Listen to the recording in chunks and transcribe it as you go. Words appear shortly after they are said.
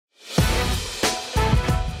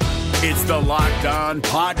It's the Locked On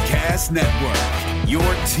Podcast Network, your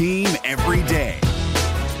team every day.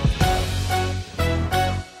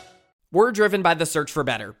 We're driven by the search for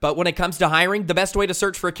better, but when it comes to hiring, the best way to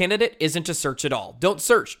search for a candidate isn't to search at all. Don't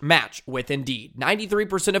search, match with Indeed.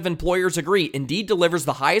 93% of employers agree Indeed delivers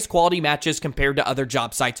the highest quality matches compared to other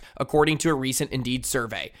job sites, according to a recent Indeed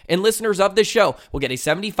survey. And listeners of this show will get a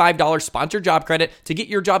 $75 sponsored job credit to get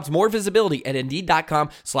your jobs more visibility at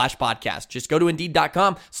Indeed.com/podcast. Just go to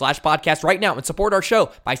Indeed.com/podcast right now and support our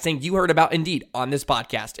show by saying you heard about Indeed on this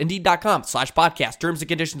podcast. Indeed.com/podcast. Terms and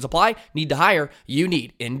conditions apply. Need to hire? You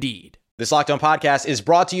need Indeed. This Locked On Podcast is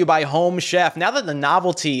brought to you by Home Chef. Now that the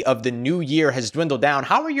novelty of the new year has dwindled down,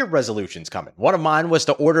 how are your resolutions coming? One of mine was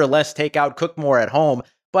to order less takeout, cook more at home,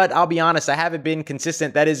 but I'll be honest, I haven't been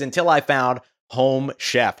consistent. That is until I found Home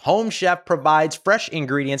Chef. Home Chef provides fresh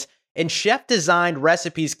ingredients and chef-designed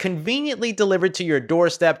recipes conveniently delivered to your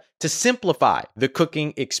doorstep to simplify the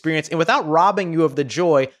cooking experience and without robbing you of the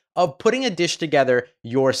joy of putting a dish together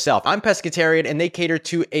yourself. I'm pescatarian and they cater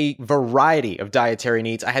to a variety of dietary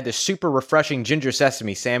needs. I had this super refreshing ginger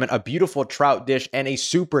sesame salmon, a beautiful trout dish, and a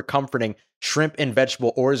super comforting shrimp and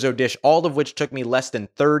vegetable orzo dish, all of which took me less than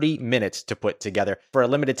 30 minutes to put together. For a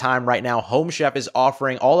limited time right now, Home Chef is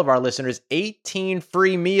offering all of our listeners 18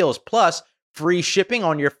 free meals plus free shipping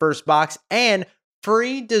on your first box and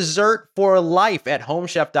free dessert for life at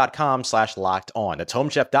homechef.com/locked on. That's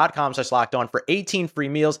homechef.com/locked on for 18 free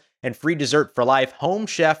meals and free dessert for life.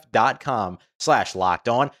 Homechef.com/locked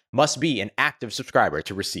on. Must be an active subscriber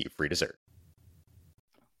to receive free dessert.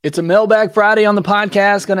 It's a Mailbag Friday on the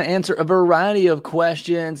podcast. Going to answer a variety of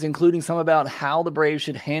questions, including some about how the Braves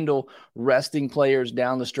should handle resting players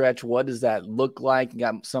down the stretch. What does that look like?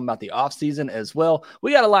 Got some about the offseason as well.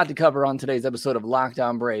 We got a lot to cover on today's episode of Locked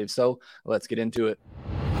On Braves, so let's get into it.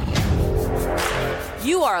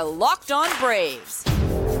 You are Locked On Braves,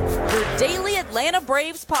 your daily Atlanta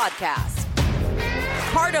Braves podcast.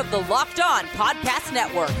 Part of the Locked On Podcast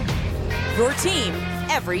Network, your team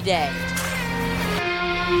every day.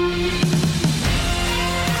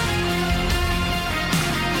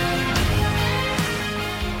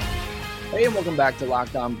 Hey, and welcome back to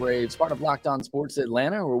Locked On Braves, part of Locked On Sports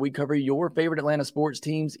Atlanta, where we cover your favorite Atlanta sports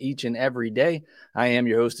teams each and every day. I am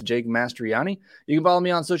your host, Jake Mastriani. You can follow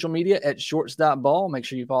me on social media at shorts.ball. Make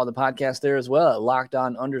sure you follow the podcast there as well at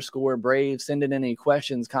LockedOn_Braves. Send in any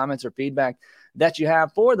questions, comments, or feedback that you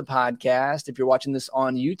have for the podcast. If you're watching this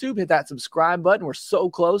on YouTube, hit that subscribe button. We're so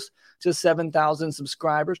close to 7,000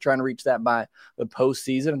 subscribers, trying to reach that by the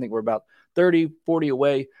postseason. I think we're about 30, 40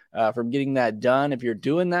 away from getting that done. If you're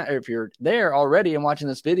doing that, or if you're there already and watching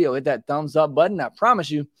this video, hit that thumbs up button. I promise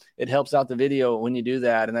you it helps out the video when you do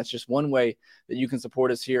that. And that's just one way that you can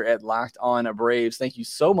support us here at Locked On Braves. Thank you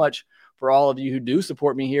so much for all of you who do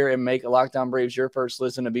support me here and make Locked On Braves your first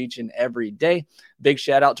listen of each and every day. Big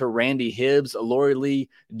shout out to Randy Hibbs, Lori Lee,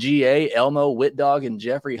 GA, Elmo, Whitdog, and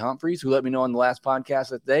Jeffrey Humphreys, who let me know on the last podcast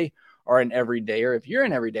that they are an everydayer. If you're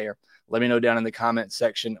an everydayer, let me know down in the comment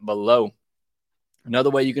section below.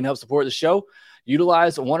 Another way you can help support the show,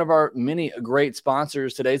 utilize one of our many great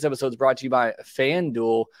sponsors. Today's episode is brought to you by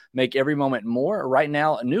FanDuel. Make every moment more. Right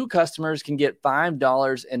now, new customers can get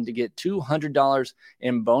 $5 and to get $200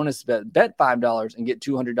 in bonus bet. Bet $5 and get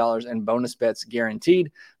 $200 in bonus bets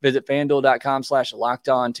guaranteed. Visit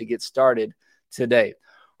FanDuel.com/lockedon to get started today.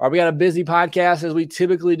 All right, we got a busy podcast as we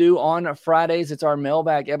typically do on Fridays. It's our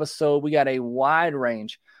Mailbag episode. We got a wide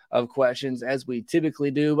range of questions as we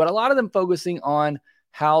typically do, but a lot of them focusing on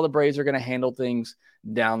how the Braves are going to handle things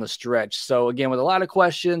down the stretch. So again, with a lot of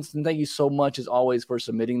questions, and thank you so much as always for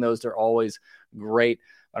submitting those. They're always great.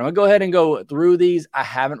 But I'm going to go ahead and go through these. I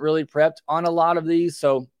haven't really prepped on a lot of these,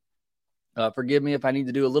 so forgive me if I need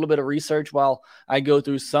to do a little bit of research while I go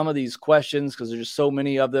through some of these questions because there's just so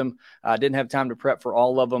many of them. I didn't have time to prep for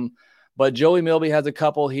all of them. But Joey Milby has a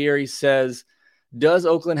couple here. He says, does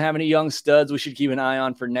Oakland have any young studs we should keep an eye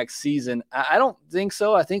on for next season? I don't think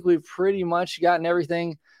so. I think we've pretty much gotten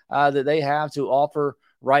everything that they have to offer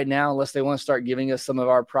right now, unless they want to start giving us some of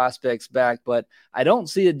our prospects back. But I don't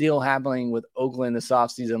see a deal happening with Oakland this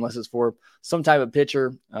offseason unless it's for some type of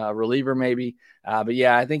pitcher, reliever maybe. But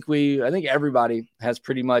yeah, I think everybody has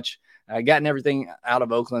pretty much gotten everything out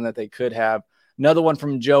of Oakland that they could have. Another one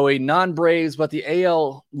from Joey, non-Braves, but the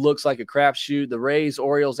AL looks like a crapshoot. The Rays,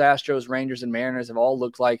 Orioles, Astros, Rangers, and Mariners have all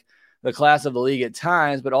looked like the class of the league at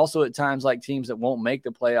times, but also at times like teams that won't make the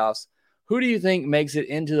playoffs. Who do you think makes it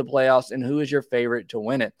into the playoffs, and who is your favorite to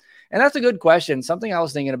win it? And that's a good question. Something I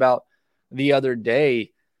was thinking about the other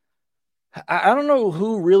day. I don't know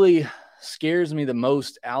who really scares me the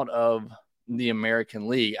most out of the American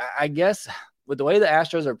League. I guess with the way the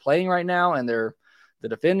Astros are playing right now and their the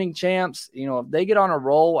defending champs. If they get on a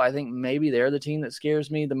roll, I think maybe they're the team that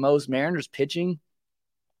scares me the most. Mariners pitching,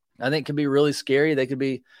 I think, could be really scary. They could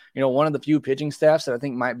be, one of the few pitching staffs that I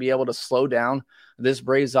think might be able to slow down this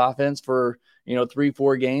Braves offense for,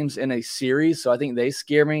 3-4 games in a series. So I think they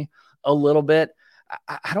scare me a little bit.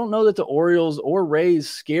 I don't know that the Orioles or Rays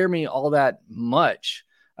scare me all that much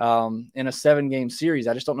in a 7-game series.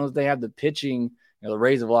 I just don't know that they have the pitching. The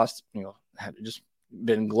Rays have lost, have just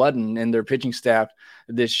been glutton in their pitching staff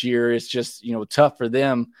this year. It's just, tough for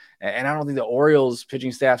them. And I don't think the Orioles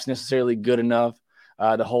pitching staff's necessarily good enough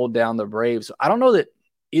to hold down the Braves. So I don't know that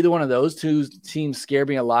either one of those two teams scare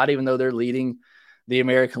me a lot, even though they're leading the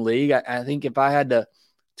American League. I think if I had to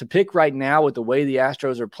pick right now with the way the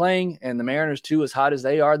Astros are playing and the Mariners too, as hot as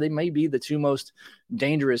they are, they may be the two most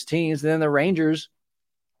dangerous teams. And then the Rangers,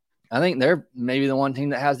 I think they're maybe the one team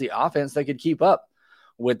that has the offense that could keep up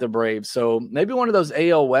with the Braves. So maybe one of those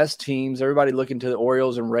AL West teams, everybody looking to the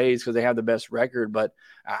Orioles and Rays because they have the best record. But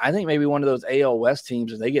I think maybe one of those AL West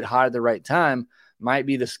teams, if they get hot at the right time, might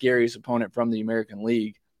be the scariest opponent from the American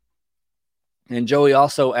League. And Joey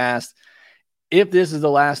also asked, if this is the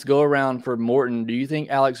last go-around for Morton, do you think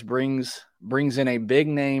Alex brings in a big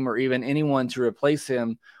name or even anyone to replace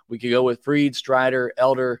him? We could go with Fried, Strider,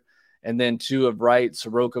 Elder, and then 2 of Wright,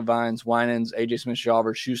 Soroka, Vines, Winans, AJ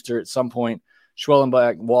Smith-Shawver, Schuster at some point,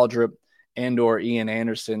 Schwellenbach, Waldrop, and or Ian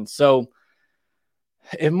Anderson. So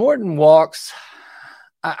if Morton walks,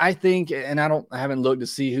 I think, and I haven't looked to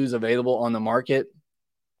see who's available on the market.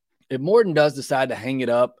 If Morton does decide to hang it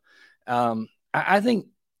up, I think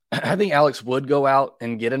Alex would go out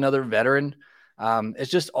and get another veteran.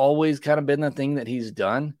 It's just always kind of been the thing that he's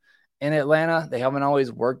done in Atlanta. They haven't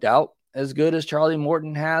always worked out as good as Charlie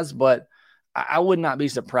Morton has, but I would not be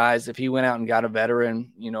surprised if he went out and got a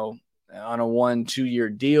veteran, on a 1-2 year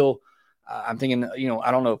deal. I'm thinking,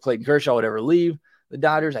 I don't know if Clayton Kershaw would ever leave the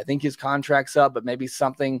Dodgers. I think his contract's up, but maybe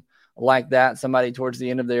something like that. Somebody towards the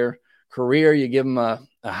end of their career, you give them a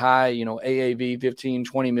high, AAV, 15,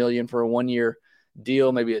 20 million for a 1-year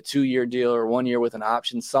deal, maybe a 2-year deal or 1 year with an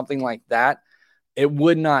option, something like that. It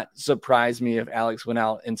would not surprise me if Alex went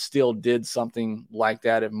out and still did something like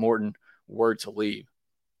that if Morton were to leave.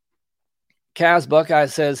 Kaz Buckeye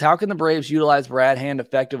says, how can the Braves utilize Brad Hand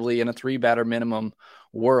effectively in a 3-batter minimum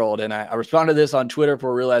world? And I responded to this on Twitter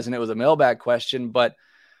for realizing it was a mailbag question, but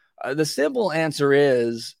the simple answer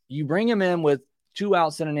is you bring him in with 2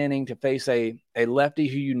 outs in an inning to face a lefty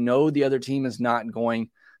who the other team is not going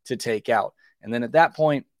to take out. And then at that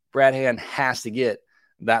point, Brad Hand has to get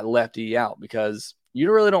that lefty out because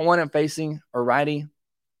you really don't want him facing a righty.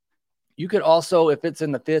 You could also, if it's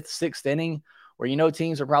in the 5th, 6th inning, where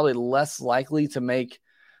teams are probably less likely to make,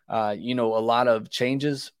 a lot of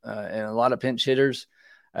changes and a lot of pinch hitters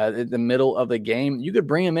in the middle of the game, you could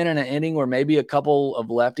bring him in an inning where maybe a couple of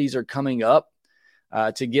lefties are coming up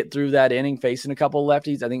to get through that inning facing a couple of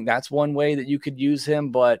lefties. I think that's one way that you could use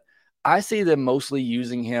him, but I see them mostly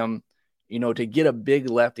using him to get a big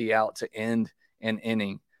lefty out to end an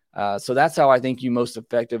inning. So that's how I think you most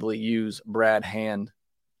effectively use Brad Hand.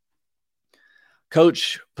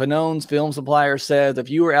 Coach Panone's film supplier says, if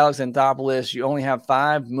you were Alex Anthopoulos, you only have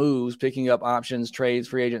 5 moves picking up options, trades,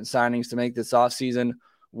 free agent signings to make this offseason.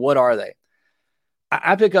 What are they?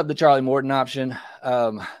 I pick up the Charlie Morton option.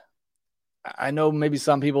 I know maybe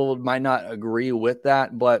some people might not agree with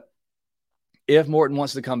that, but if Morton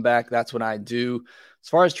wants to come back, that's what I do. As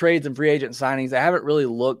far as trades and free agent signings, I haven't really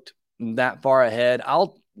looked that far ahead.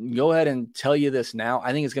 I'll go ahead and tell you this now.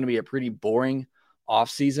 I think it's going to be a pretty boring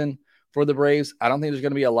offseason for the Braves. I don't think there's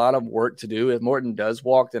going to be a lot of work to do. If Morton does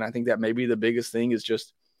walk, then I think that maybe the biggest thing is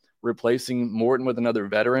just replacing Morton with another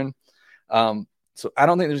veteran. So I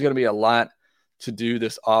don't think there's going to be a lot to do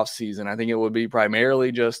this offseason. I think it would be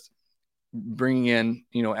primarily just bringing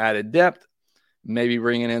in, added depth, maybe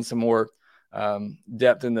bringing in some more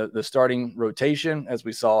depth in the starting rotation, as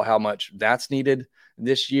we saw how much that's needed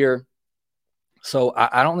this year. So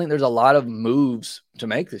I don't think there's a lot of moves to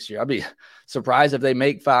make this year. I'd be surprised if they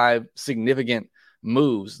make 5 significant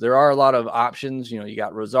moves. There are a lot of options. You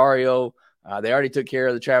got Rosario. They already took care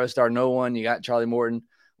of the Travis D'Arnaud one. You got Charlie Morton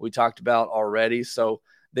we talked about already. So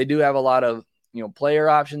they do have a lot of, player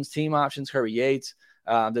options, team options, Kirby Yates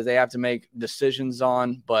that they have to make decisions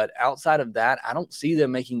on. But outside of that, I don't see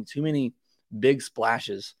them making too many big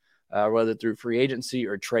splashes, whether through free agency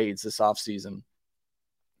or trades this offseason.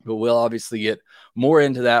 But we'll obviously get more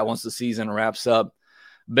into that once the season wraps up.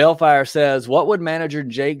 Bellfire says, what would manager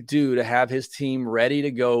Jake do to have his team ready to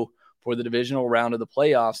go for the divisional round of the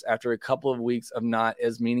playoffs after a couple of weeks of not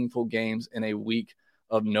as meaningful games and a week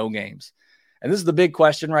of no games? And this is the big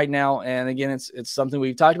question right now. And again, it's something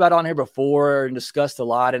we've talked about on here before and discussed a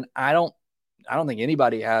lot. And I don't think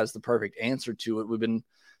anybody has the perfect answer to it. We've been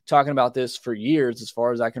talking about this for years, as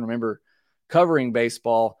far as I can remember covering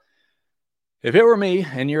baseball. If it were me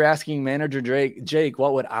and you're asking manager Jake,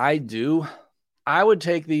 what would I do? I would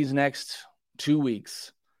take these next 2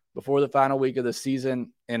 weeks before the final week of the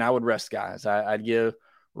season, and I would rest guys. I'd give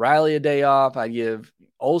Riley a day off. I'd give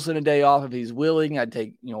Olsen a day off if he's willing. I'd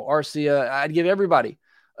take, Arcia. I'd give everybody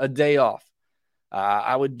a day off.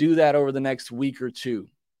 I would do that over the next week or two.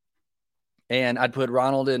 And I'd put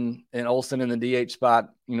Ronald and Olsen in the DH spot,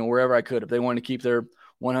 wherever I could. If they wanted to keep their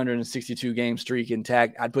 162 game streak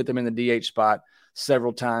intact, I'd put them in the DH spot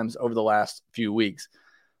several times over the last few weeks.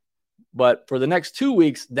 But for the next 2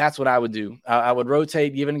 weeks, that's what I would do. I would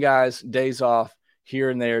rotate, giving guys days off here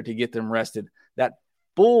and there to get them rested. That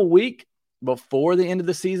full week before the end of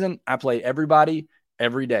the season, I play everybody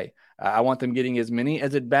every day. I want them getting as many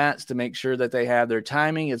as at bats to make sure that they have their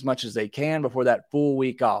timing as much as they can before that full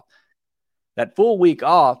week off. That full week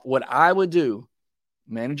off, what I would do,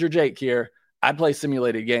 Manager Jake here, I'd play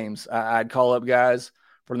simulated games. I'd call up guys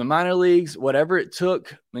from the minor leagues, whatever it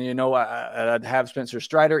took. I'd have Spencer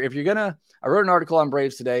Strider. I wrote an article on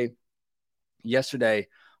Braves yesterday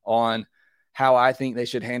on how I think they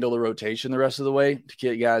should handle the rotation the rest of the way to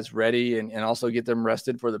get guys ready and also get them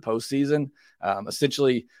rested for the postseason.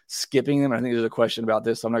 Essentially skipping them. I think there's a question about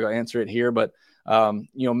this, so I'm not going to answer it here, but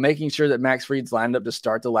making sure that Max Fried's lined up to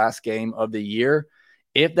start the last game of the year.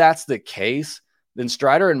 If that's the case, then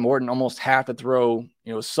Strider and Morton almost have to throw,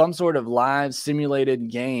 some sort of live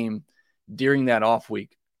simulated game during that off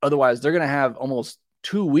week. Otherwise, they're going to have almost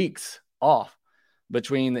 2 weeks off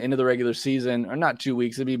between the end of the regular season, or not 2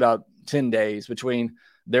 weeks. It'd be about 10 days between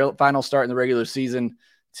their final start in the regular season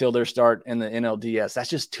till their start in the NLDS. That's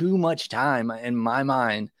just too much time in my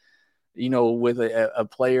mind, with a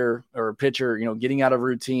player or a pitcher, getting out of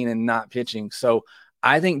routine and not pitching. So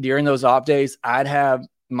I think during those off days, I'd have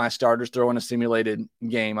my starters throwing a simulated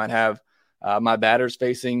game. I'd have my batters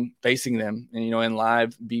facing them, and, in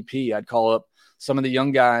live BP. I'd call up some of the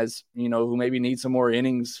young guys, who maybe need some more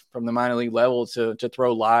innings from the minor league level to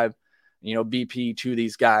throw live, BP to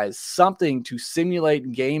these guys. Something to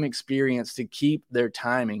simulate game experience to keep their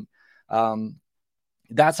timing.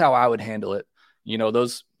 That's how I would handle it. You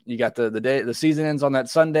got the season ends on that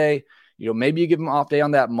Sunday. Maybe you give them off day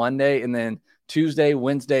on that Monday, and then Tuesday,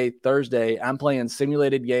 Wednesday, Thursday, I'm playing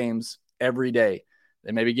simulated games every day.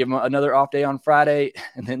 Then maybe give them another off day on Friday,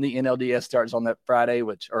 and then the NLDS starts on that Friday,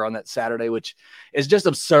 or on that Saturday, which is just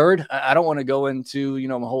absurd. I don't want to go into,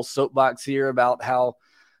 my whole soapbox here about how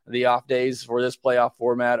the off days for this playoff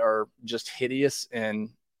format are just hideous and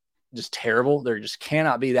just terrible. There just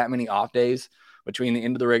cannot be that many off days between the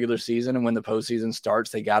end of the regular season and when the postseason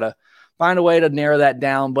starts. They got to find a way to narrow that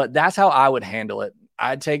down, but that's how I would handle it.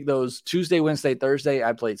 I'd take those Tuesday, Wednesday, Thursday.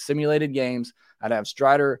 I played simulated games. I'd have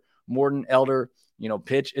Strider, Morton, Elder,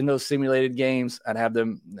 pitch in those simulated games. I'd have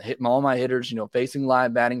them hit all my hitters, facing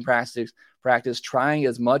live batting practice, trying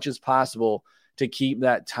as much as possible to keep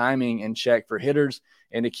that timing in check for hitters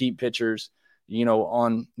and to keep pitchers,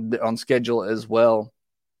 on schedule as well,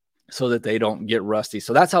 so that they don't get rusty.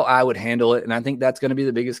 So that's how I would handle it. And I think that's going to be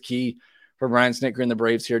the biggest key for Brian Snitker and the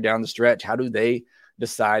Braves here down the stretch. How do they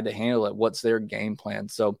decide to handle it? What's their game plan?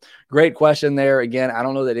 So great question there. Again, I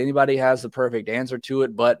don't know that anybody has the perfect answer to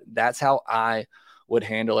it, but that's how I would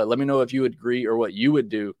handle it. Let me know if you agree or what you would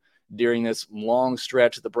do during this long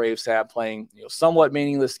stretch that the Braves have playing, somewhat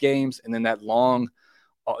meaningless games, and then that long,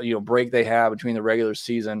 break they have between the regular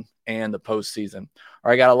season and the postseason. All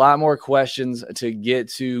right, got a lot more questions to get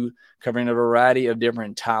to, covering a variety of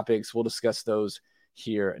different topics. We'll discuss those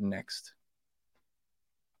here next.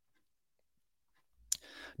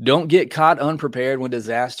 Don't get caught unprepared when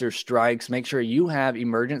disaster strikes. Make sure you have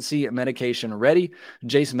emergency medication ready.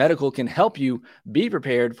 Jace Medical can help you be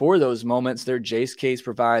prepared for those moments. Their Jace case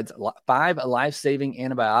provides 5 life-saving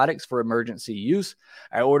antibiotics for emergency use.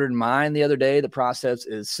 I ordered mine the other day. The process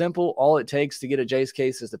is simple. All it takes to get a Jace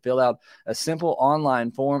case is to fill out a simple online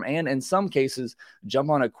form and, in some cases, jump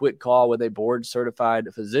on a quick call with a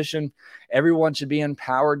board-certified physician. Everyone should be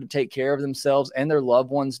empowered to take care of themselves and their loved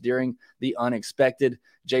ones during the unexpected.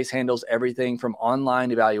 Jace handles everything from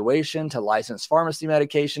online evaluation to licensed pharmacy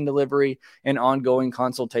medication delivery and ongoing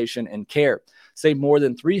consultation and care. Save more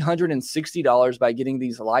than $360 by getting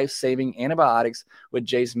these life-saving antibiotics with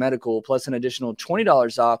Jace Medical, plus an additional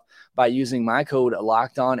 $20 off by using my code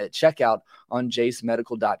LOCKEDON at checkout on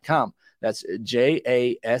jacemedical.com. That's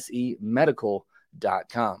JASE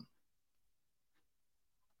medical.com.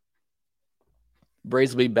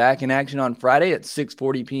 Braves will be back in action on Friday at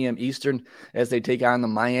 6:40 p.m. Eastern as they take on the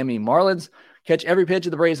Miami Marlins. Catch every pitch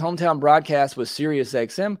of the Braves' hometown broadcast with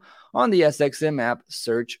SiriusXM on the SXM app.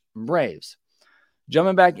 Search Braves.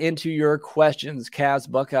 Jumping back into your questions, Cavs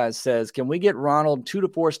Buckeyes says, can we get Ronald 2 to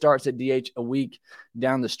 4 starts at DH a week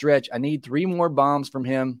down the stretch? I need 3 more bombs from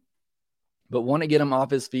him, but want to get him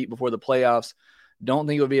off his feet before the playoffs. Don't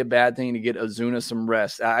think it would be a bad thing to get Ozuna some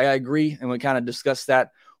rest. I agree, and we kind of discussed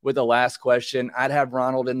that with the last question. I'd have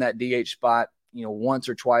Ronald in that DH spot, once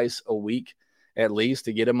or twice a week at least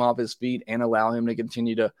to get him off his feet and allow him to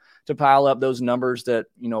continue to pile up those numbers that,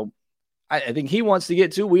 I think he wants to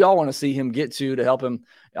get to. We all want to see him get to help him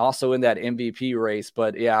also in that MVP race.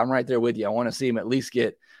 But, yeah, I'm right there with you. I want to see him at least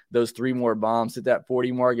get those 3 more bombs at that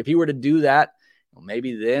 40 mark. If he were to do that,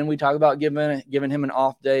 maybe then we talk about giving him an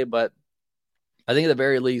off day. But I think at the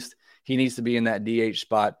very least he needs to be in that DH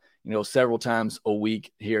spot, several times a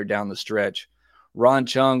week here down the stretch. Ron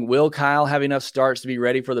Chung, will Kyle have enough starts to be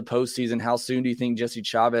ready for the postseason? How soon do you think Jesse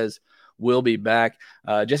Chavez will be back?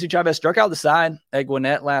 Jesse Chavez struck out the side at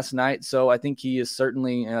Gwinnett last night, so I think he is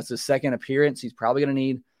certainly, it's his second appearance. He's probably going to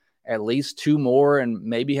need at least 2 more and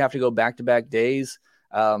maybe have to go back-to-back days.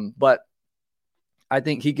 But I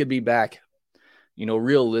think he could be back,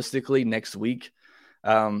 realistically next week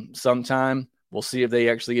sometime. We'll see if they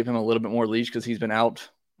actually give him a little bit more leash because he's been out.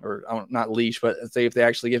 Or not leash, but say if they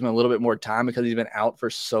actually give him a little bit more time because he's been out for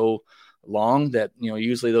so long that,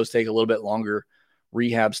 usually those take a little bit longer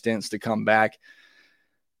rehab stints to come back.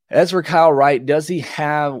 As for Kyle Wright, will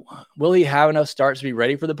he have enough starts to be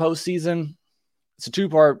ready for the postseason? It's a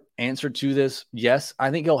 2-part answer to this. Yes, I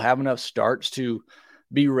think he'll have enough starts to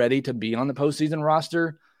be ready to be on the postseason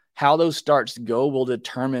roster. How those starts go will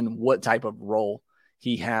determine what type of role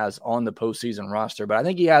he has on the postseason roster. But I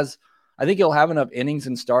think he'll have enough innings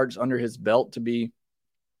and starts under his belt to be,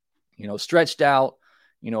 stretched out,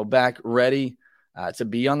 back ready to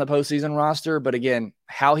be on the postseason roster. But again,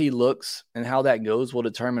 how he looks and how that goes will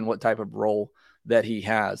determine what type of role that he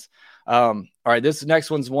has. All right, this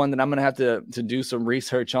next one's one that I'm going to have to do some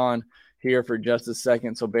research on here for just a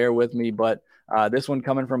second, so bear with me. But this one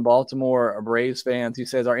coming from Baltimore, a Braves fans, he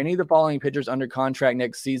says, are any of the following pitchers under contract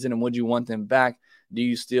next season, and would you want them back?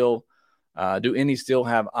 Do any still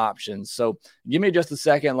have options? So give me just a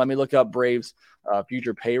second. Let me look up Braves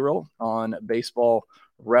future payroll on Baseball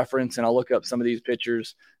Reference, and I'll look up some of these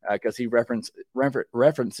pitchers because he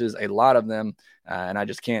references a lot of them, and I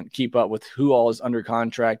just can't keep up with who all is under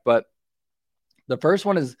contract. But the first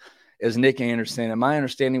one is Nick Anderson, and my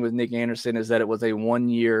understanding with Nick Anderson is that it was a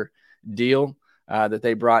 1-year deal that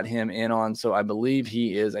they brought him in on, so I believe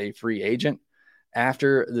he is a free agent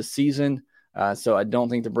after the season. So I don't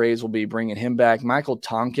think the Braves will be bringing him back. Michael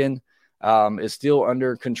Tonkin is still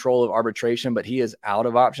under control of arbitration, but he is out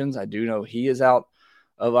of options. I do know he is out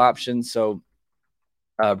of options. So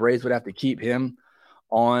Braves would have to keep him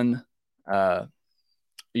on,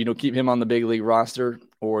 keep him on the big league roster,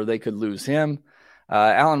 or they could lose him.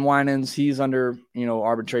 Alan Winans, he's under,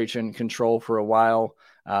 arbitration control for a while.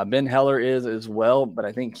 Ben Heller is as well, but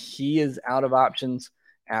I think he is out of options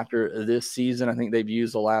after this season. I think they've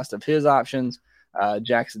used the last of his options.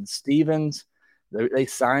 Jackson Stevens, they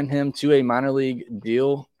signed him to a minor league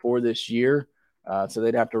deal for this year. So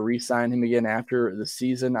they'd have to re-sign him again after the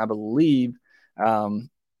season. I believe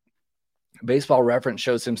Baseball Reference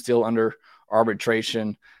shows him still under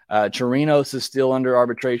arbitration. Chirinos is still under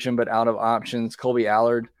arbitration, but out of options. Colby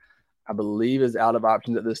Allard, I believe, is out of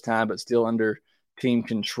options at this time, but still under team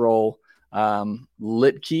control.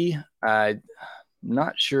 Litke,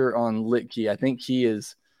 not sure on Litke. I think he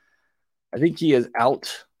is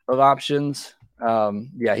out of options.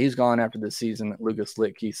 He's gone after the season, Lucas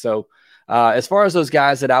Litke. So as far as those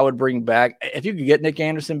guys that I would bring back, if you could get Nick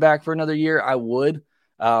Anderson back for another year, I would.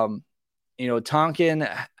 Tonkin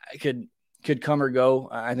could come or go.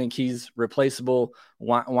 I think he's replaceable.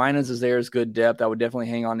 Winans is there as good depth. I would definitely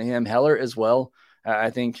hang on to him. Heller as well.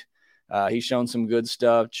 I think he's shown some good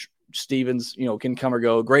stuff. Stevens, can come or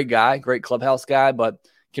go. Great guy, great clubhouse guy, but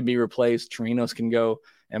can be replaced. Chirinos can go,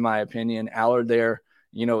 in my opinion. Allard there,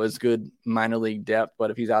 is good minor league depth,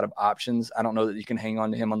 but if he's out of options, I don't know that you can hang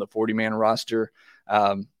on to him on the 40-man roster.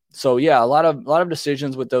 A lot of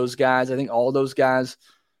decisions with those guys. I think all those guys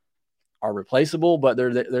are replaceable, but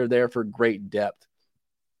they're there for great depth.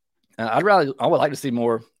 I would like to see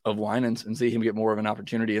more of Winans and see him get more of an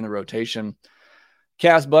opportunity in the rotation.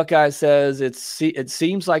 Cass Buckeye says, it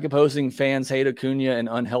seems like opposing fans hate Acuna an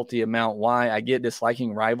unhealthy amount. Why? I get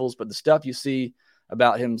disliking rivals, but the stuff you see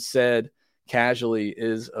about him said casually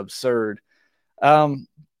is absurd. I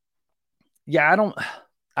don't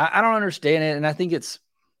understand it, and I think it's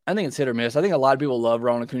it's hit or miss. I think a lot of people love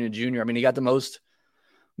Ronald Acuna Jr. I mean, he got the most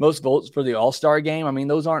votes for the All-Star game. I mean,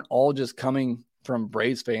 those aren't all just coming from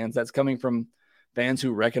Braves fans. That's coming from fans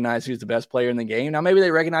who recognize he's the best player in the game. Now, maybe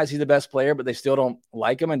they recognize he's the best player, but they still don't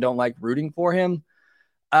like him and don't like rooting for him.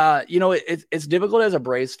 It's difficult as a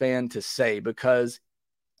Braves fan to say because,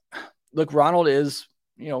 look, Ronald is,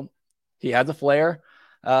 he has a flair,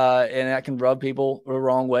 and that can rub people the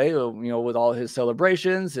wrong way, with all his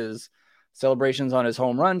celebrations on his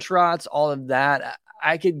home run trots, all of that.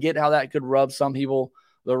 I could get how that could rub some people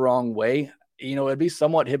the wrong way. It'd be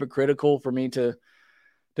somewhat hypocritical for me to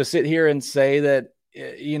sit here and say that,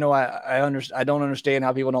 I don't understand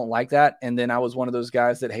how people don't like that. And then I was one of those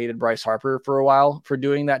guys that hated Bryce Harper for a while for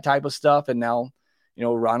doing that type of stuff. And now,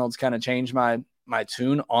 Ronald's kind of changed my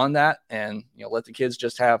tune on that and, let the kids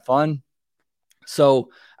just have fun. So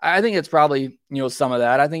I think it's probably, some of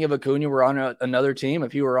that. I think if Acuna were on another team,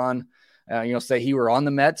 if he were on, say he were on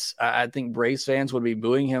the Mets, I think Braves fans would be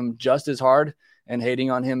booing him just as hard and hating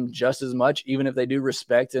on him just as much, even if they do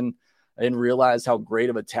respect and realize how great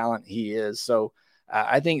of a talent he is. So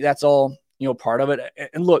I think that's all, part of it.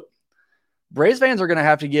 And look, Braves fans are going to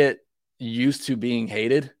have to get used to being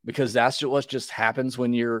hated because that's what just happens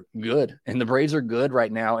when you're good. And the Braves are good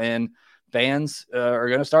right now. And fans are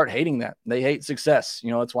going to start hating that. They hate success.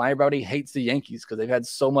 It's why everybody hates the Yankees because they've had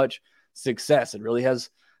so much success. It really has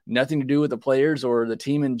nothing to do with the players or the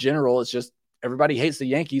team in general. It's just everybody hates the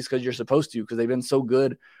Yankees because you're supposed to, because they've been so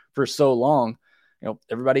good for so long.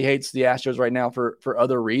 Everybody hates the Astros right now for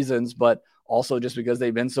other reasons, but also just because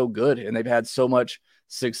they've been so good and they've had so much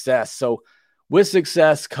success. So with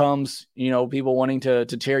success comes, people wanting to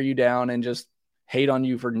tear you down and just hate on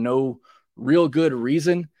you for no real good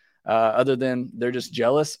reason other than they're just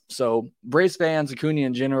jealous. So Braves fans, Acuna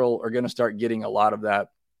in general, are going to start getting a lot of that.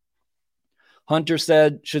 Hunter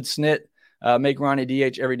said, should Snit make Ronnie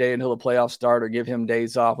DH every day until the playoffs start or give him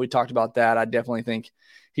days off? We talked about that. I definitely think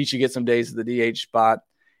he should get some days at the DH spot.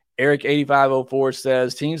 Eric8504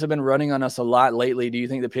 says, teams have been running on us a lot lately. Do you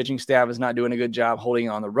think the pitching staff is not doing a good job holding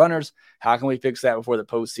on the runners? How can we fix that before the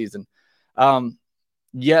postseason?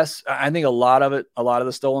 Yes, I think a lot of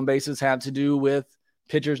the stolen bases have to do with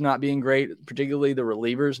pitchers not being great, particularly the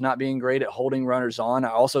relievers not being great at holding runners on. I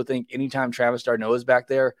also think anytime Travis d'Arnaud is back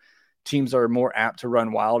there, teams are more apt to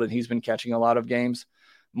run wild, and he's been catching a lot of games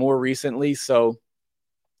more recently. So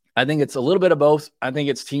I think it's a little bit of both. I think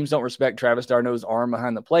it's teams don't respect Travis d'Arnaud's arm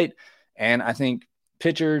behind the plate. And I think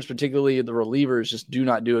pitchers, particularly the relievers, just do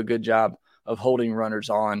not do a good job of holding runners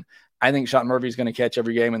on. I think Sean Murphy's going to catch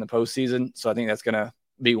every game in the postseason. So I think that's going to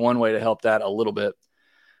be one way to help that a little bit.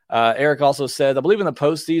 Eric also said, I believe in the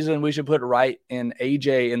postseason, we should put Wright and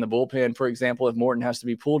AJ in the bullpen. For example, if Morton has to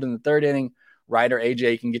be pulled in the third inning, Wright or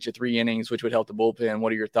AJ can get you 3 innings, which would help the bullpen.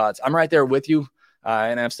 What are your thoughts? I'm right there with you.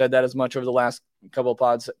 And I've said that as much over the last couple of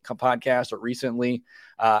podcasts or recently.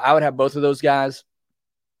 I would have both of those guys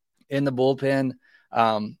in the bullpen,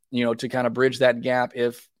 to kind of bridge that gap.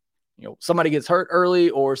 If, somebody gets hurt early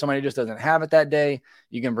or somebody just doesn't have it that day,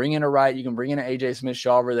 you can bring in a Wright, you can bring in an AJ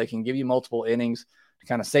Smith-Shawver that can give you multiple innings to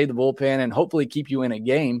kind of save the bullpen and hopefully keep you in a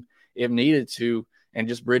game if needed to, and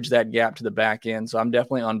just bridge that gap to the back end. So I'm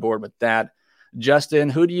definitely on board with that. Justin,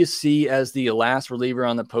 who do you see as the last reliever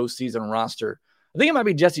on the postseason roster? I think it might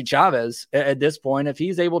be Jesse Chavez at this point. If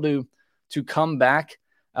he's able to come back,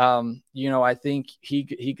 I think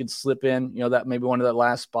he could slip in, that maybe one of that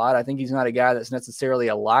last spot. I think he's not a guy that's necessarily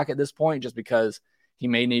a lock at this point, just because he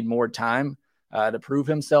may need more time to prove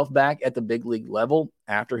himself back at the big league level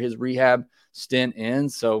after his rehab stint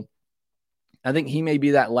ends. So I think he may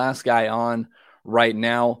be that last guy on right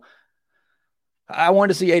now. I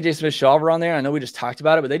wanted to see AJ Smith-Shawver on there. I know we just talked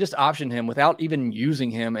about it, but they just optioned him without even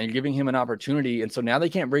using him and giving him an opportunity. And so now they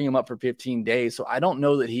can't bring him up for 15 days. So I don't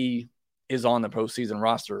know that he is on the postseason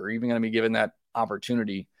roster or even going to be given that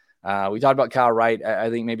opportunity. We talked about Kyle Wright. I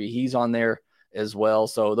think maybe he's on there as well.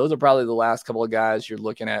 So those are probably the last couple of guys you're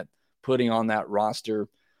looking at putting on that roster.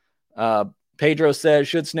 Pedro says,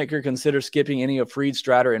 should Snitker consider skipping any of Fried,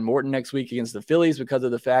 Strider, and Morton next week against the Phillies because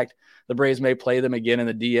of the fact the Braves may play them again in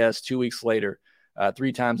the DS 2 weeks later?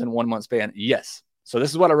 3 times in 1 month span. Yes. So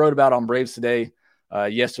this is what I wrote about on Braves Today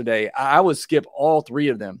yesterday. I would skip all 3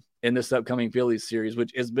 of them in this upcoming Phillies series,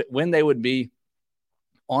 which is when they would be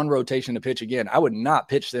on rotation to pitch again. I would not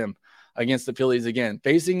pitch them against the Phillies again.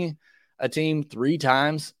 Facing a team 3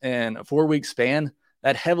 times in a 4-week span,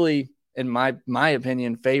 that heavily, in my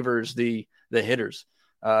opinion, favors the hitters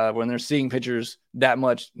when they're seeing pitchers that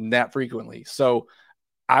much, that frequently. So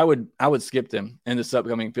I would skip them in this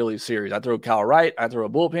upcoming Phillies series. I throw Kyle Wright. I throw a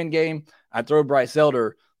bullpen game. I throw Bryce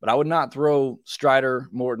Elder, but I would not throw Strider,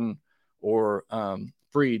 Morton, or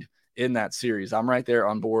Fried in that series. I'm right there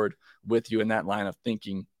on board with you in that line of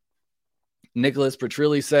thinking. Nicholas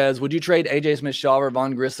Petrilli says, would you trade A.J. Smith-Shawver,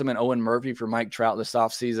 Vaughn Grissom, and Owen Murphy for Mike Trout this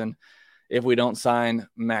offseason if we don't sign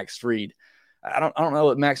Max Fried? I don't know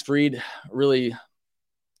what Max Fried really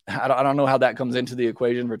 – I don't know how that comes into the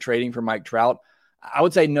equation for trading for Mike Trout. I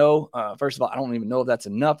would say no. First of all, I don't even know if that's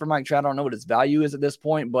enough for Mike Trout. I don't know what his value is at this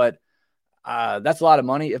point, but that's a lot of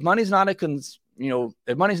money. If money's not a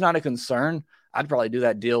concern, I'd probably do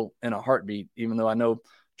that deal in a heartbeat, even though I know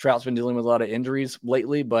Trout's been dealing with a lot of injuries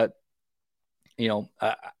lately, but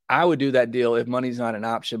I would do that deal if money's not an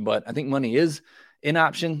option, but I think money is an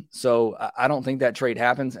option. So I don't think that trade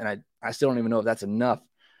happens. And I still don't even know if that's enough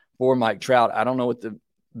for Mike Trout. I don't know what the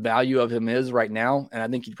value of him is right now. And I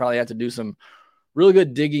think you'd probably have to do some really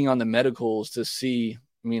good digging on the medicals to see,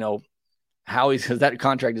 how because that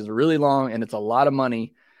contract is really long and it's a lot of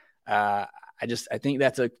money. I think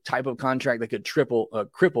that's a type of contract that could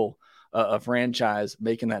cripple a franchise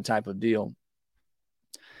making that type of deal.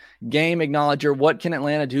 Game acknowledger, what can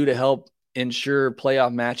Atlanta do to help ensure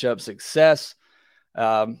playoff matchup success?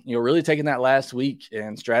 Really taking that last week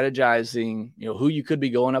and strategizing, who you could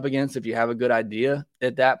be going up against if you have a good idea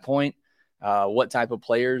at that point, what type of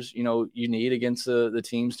players, you need against the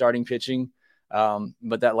team starting pitching.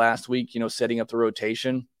 But that last week, setting up the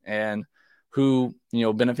rotation and who,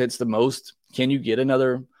 benefits the most. Can you get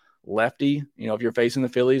another lefty? If you're facing the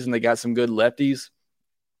Phillies and they got some good lefties,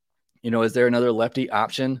 is there another lefty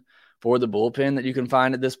option for the bullpen that you can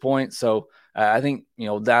find at this point? So I think,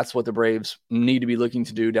 that's what the Braves need to be looking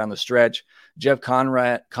to do down the stretch. Jeff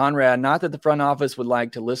Conrad, not that the front office would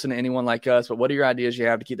like to listen to anyone like us, but what are your ideas you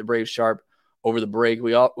have to keep the Braves sharp over the break?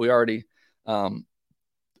 We already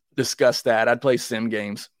discussed that. I'd play sim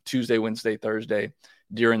games Tuesday, Wednesday, Thursday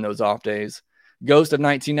during those off days. Ghost of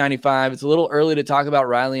 1995. It's a little early to talk about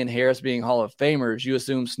Riley and Harris being Hall of Famers. You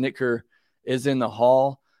assume Snitker is in the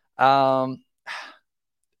Hall.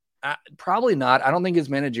 Probably not. I don't think his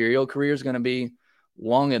managerial career is going to be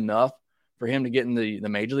long enough for him to get in the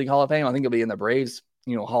Major League Hall of Fame. I think he'll be in the Braves,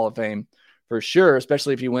 Hall of Fame for sure,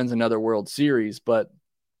 especially if he wins another World Series. But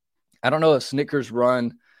I don't know if Snitker's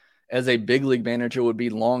run as a big league manager would be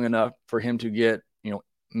long enough for him to get,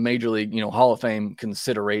 Major League, Hall of Fame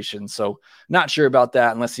consideration. So not sure about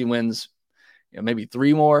that unless he wins, maybe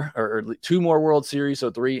 3 more or 2 more World Series,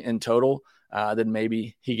 so 3 in total. Then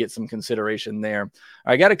maybe he gets some consideration there.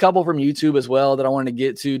 I got a couple from YouTube as well that I wanted to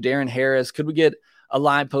get to. Darren Harris, could we get a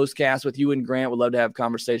live postcast with you and Grant? Would love to have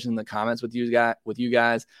conversations in the comments with you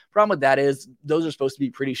guys. Problem with that is those are supposed to be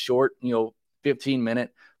pretty short,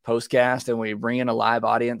 15-minute postcast, and when we bring in a live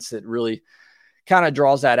audience, it really kind of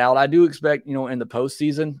draws that out. I do expect, in the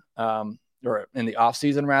postseason or in the off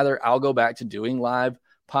season rather, I'll go back to doing live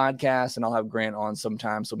podcasts and I'll have Grant on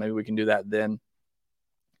sometime. So maybe we can do that then.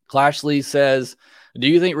 Clashley says, do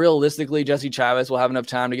you think realistically Jesse Chavez will have enough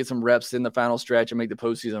time to get some reps in the final stretch and make the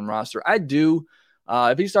postseason roster? I do.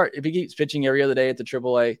 If he keeps pitching every other day at the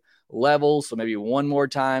AAA level, so maybe one more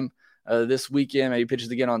time this weekend, maybe pitches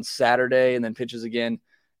again on Saturday and then pitches again,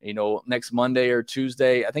 next Monday or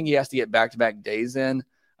Tuesday. I think he has to get back-to-back days in.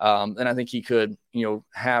 And I think he could,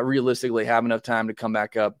 realistically have enough time to come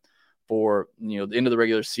back up for, the end of the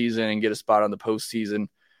regular season and get a spot on the postseason.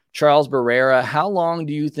 Charles Barrera, how long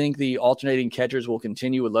do you think the alternating catchers will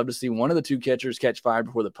continue? Would love to see one of the 2 catchers catch 5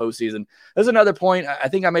 before the postseason. There's another point I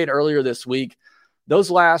think I made earlier this week. That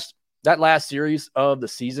last series of the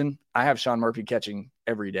season, I have Sean Murphy catching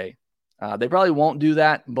every day. They probably won't do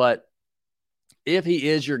that, but if he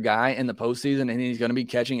is your guy in the postseason and he's going to be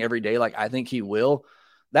catching every day, like I think he will,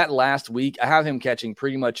 that last week, I have him catching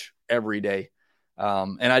pretty much every day.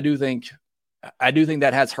 And I do think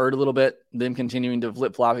that has hurt a little bit, them continuing to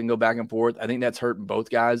flip-flop and go back and forth. I think that's hurt both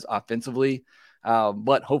guys offensively,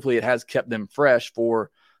 but hopefully it has kept them fresh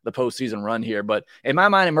for the postseason run here. But in my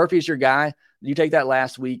mind, if Murphy's your guy, you take that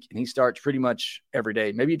last week and he starts pretty much every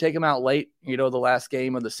day. Maybe you take him out late, the last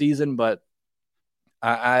game of the season, but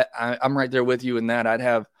I'm right there with you in that. I'd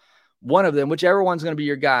have one of them, whichever one's going to be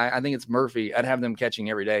your guy. I think it's Murphy. I'd have them catching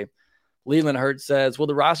every day. Leland Hurt says, will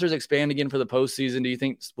the rosters expand again for the postseason? Do you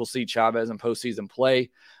think we'll see Chavez in postseason play?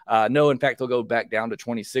 No, in fact, they'll go back down to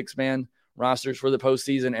 26-man rosters for the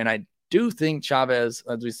postseason. And I do think Chavez,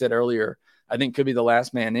 as we said earlier, I think could be the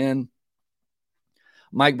last man in.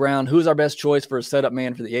 Mike Brown, who's our best choice for a setup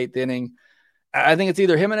man for the 8th inning? I think it's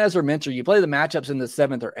either Jimenez or Minter. You play the matchups in the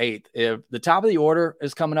 7th or 8th. If the top of the order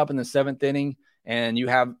is coming up in the 7th inning and you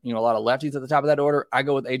have, a lot of lefties at the top of that order, I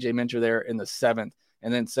go with AJ Minter there in the 7th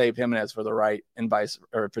and then save Jimenez for the right and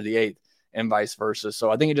for the 8th and vice versa. So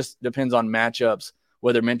I think it just depends on matchups,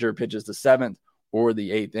 whether Minter pitches the 7th or the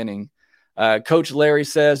 8th inning. Coach Larry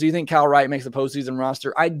says, do you think Kyle Wright makes the postseason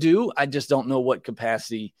roster? I do. I just don't know what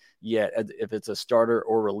capacity yet, if it's a starter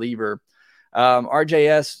or reliever.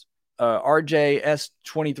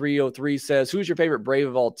 RJS2303 says, who's your favorite Brave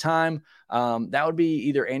of all time? That would be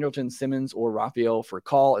either Andrelton Simmons or Rafael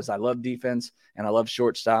Furcal, as I love defense and I love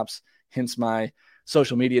shortstops, hence my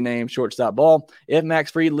social media name, Shortstop Ball. If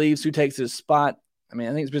Max Fried leaves, who takes his spot? I mean,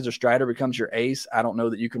 I think Spencer Strider becomes your ace. I don't know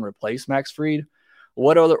that you can replace Max Fried.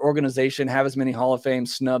 What other organization have as many Hall of Fame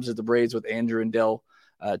snubs as the Braves with Andrew and Dell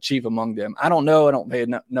chief among them? I don't know. I don't pay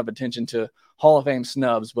enough attention to Hall of Fame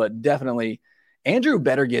snubs, but definitely Andrew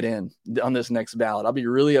better get in on this next ballot. I'll be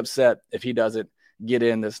really upset if he doesn't get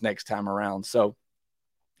in this next time around. So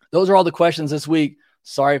those are all the questions this week.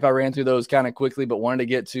 Sorry if I ran through those kind of quickly, but wanted to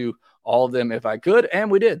get to all of them if I could, and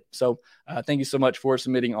we did. So thank you so much for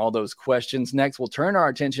submitting all those questions. Next, we'll turn our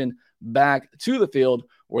attention back to the field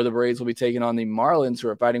where the Braves will be taking on the Marlins, who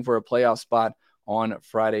are fighting for a playoff spot on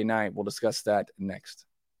Friday night. We'll discuss that next.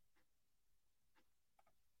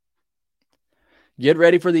 Get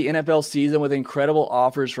ready for the NFL season with incredible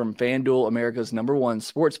offers from FanDuel, America's #1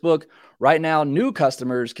 sportsbook. Right now, new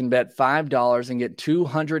customers can bet $5 and get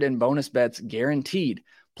 $200 in bonus bets guaranteed.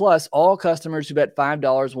 Plus, all customers who bet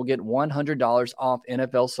 $5 will get $100 off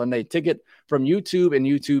NFL Sunday Ticket from YouTube and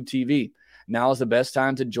YouTube TV. Now is the best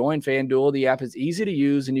time to join FanDuel. The app is easy to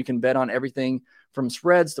use, and you can bet on everything from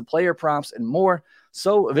spreads to player props and more.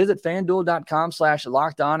 So visit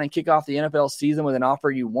FanDuel.com/lockedon and kick off the NFL season with an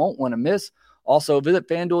offer you won't want to miss. Also, visit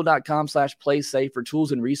FanDuel.com/playsafe for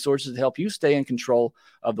tools and resources to help you stay in control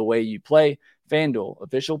of the way you play. FanDuel,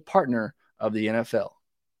 official partner of the NFL.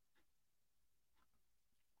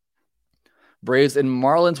 Braves and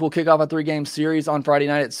Marlins will kick off a 3-game series on Friday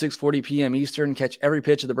night at 6:40 p.m. Eastern. Catch every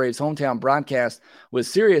pitch of the Braves' hometown broadcast with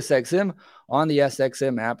SiriusXM on the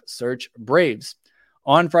SXM app. Search Braves.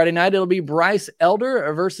 On Friday night, it'll be Bryce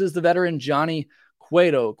Elder versus the veteran Johnny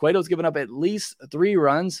Cueto. Cueto's given up at least 3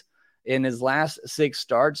 runs in his last 6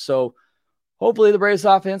 starts, so hopefully the Braves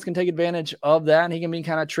offense can take advantage of that, and he can be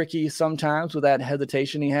kind of tricky sometimes with that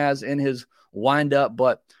hesitation he has in his windup,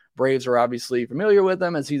 but Braves are obviously familiar with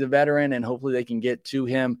him as he's a veteran, and hopefully they can get to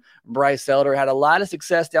him. Bryce Elder had a lot of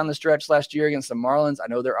success down the stretch last year against the Marlins. I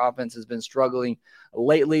know their offense has been struggling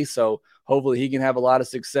lately, so hopefully he can have a lot of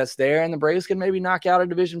success there, and the Braves can maybe knock out a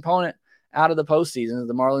division opponent out of the postseason.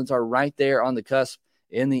 The Marlins are right there on the cusp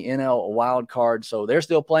in the NL wild card, so they're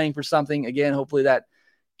still playing for something. Again, hopefully that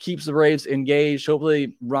keeps the Braves engaged.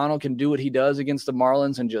 Hopefully Ronald can do what he does against the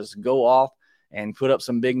Marlins and just go off and put up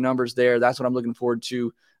some big numbers there. That's what I'm looking forward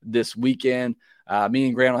to this weekend. Me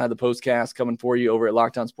and Grant will have the postcast coming for you over at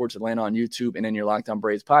Locked On Sports Atlanta on YouTube and in your Locked On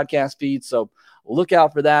Braves podcast feed. So look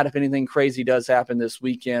out for that if anything crazy does happen this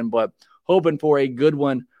weekend, but hoping for a good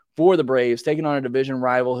one for the Braves, taking on a division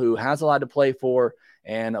rival who has a lot to play for,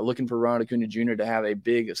 and looking for Ronald Acuna Jr. to have a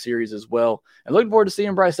big series as well. And looking forward to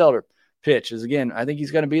seeing Bryce Elder pitch. As again, I think he's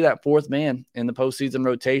going to be that 4th man in the postseason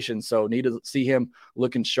rotation, so need to see him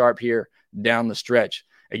looking sharp here down the stretch.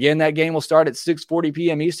 Again, that game will start at 6:40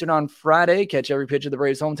 p.m. Eastern on Friday. Catch every pitch of the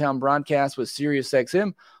Braves' hometown broadcast with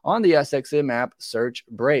SiriusXM on the SXM app. Search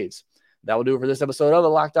Braves. That will do it for this episode of the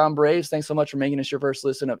Locked On Braves. Thanks so much for making us your first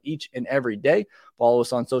listen of each and every day. Follow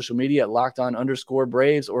us on social media at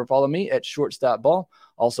LockedOn_Braves or follow me at Shortstop Ball.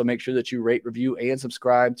 Also, make sure that you rate, review, and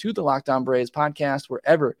subscribe to the Locked On Braves podcast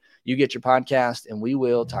wherever you get your podcast, and we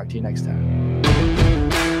will talk to you next time.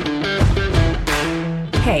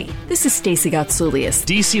 Hey, this is Stacey Gotsoulias,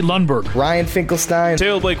 DC Lundberg, Ryan Finkelstein,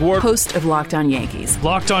 Taylor Blake Ward, host of Locked On Yankees,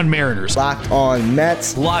 Locked On Mariners, Locked On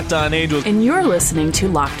Mets, Locked On Angels, and you're listening to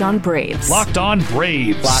Locked On Braves. Locked On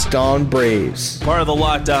Braves. Locked On Braves. Part of the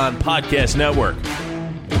Locked On Podcast Network.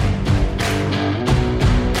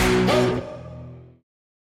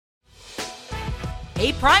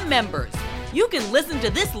 Hey, Prime members, you can listen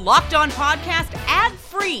to this Locked On podcast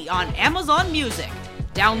ad-free on Amazon Music.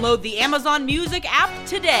 Download the Amazon Music app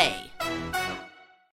today.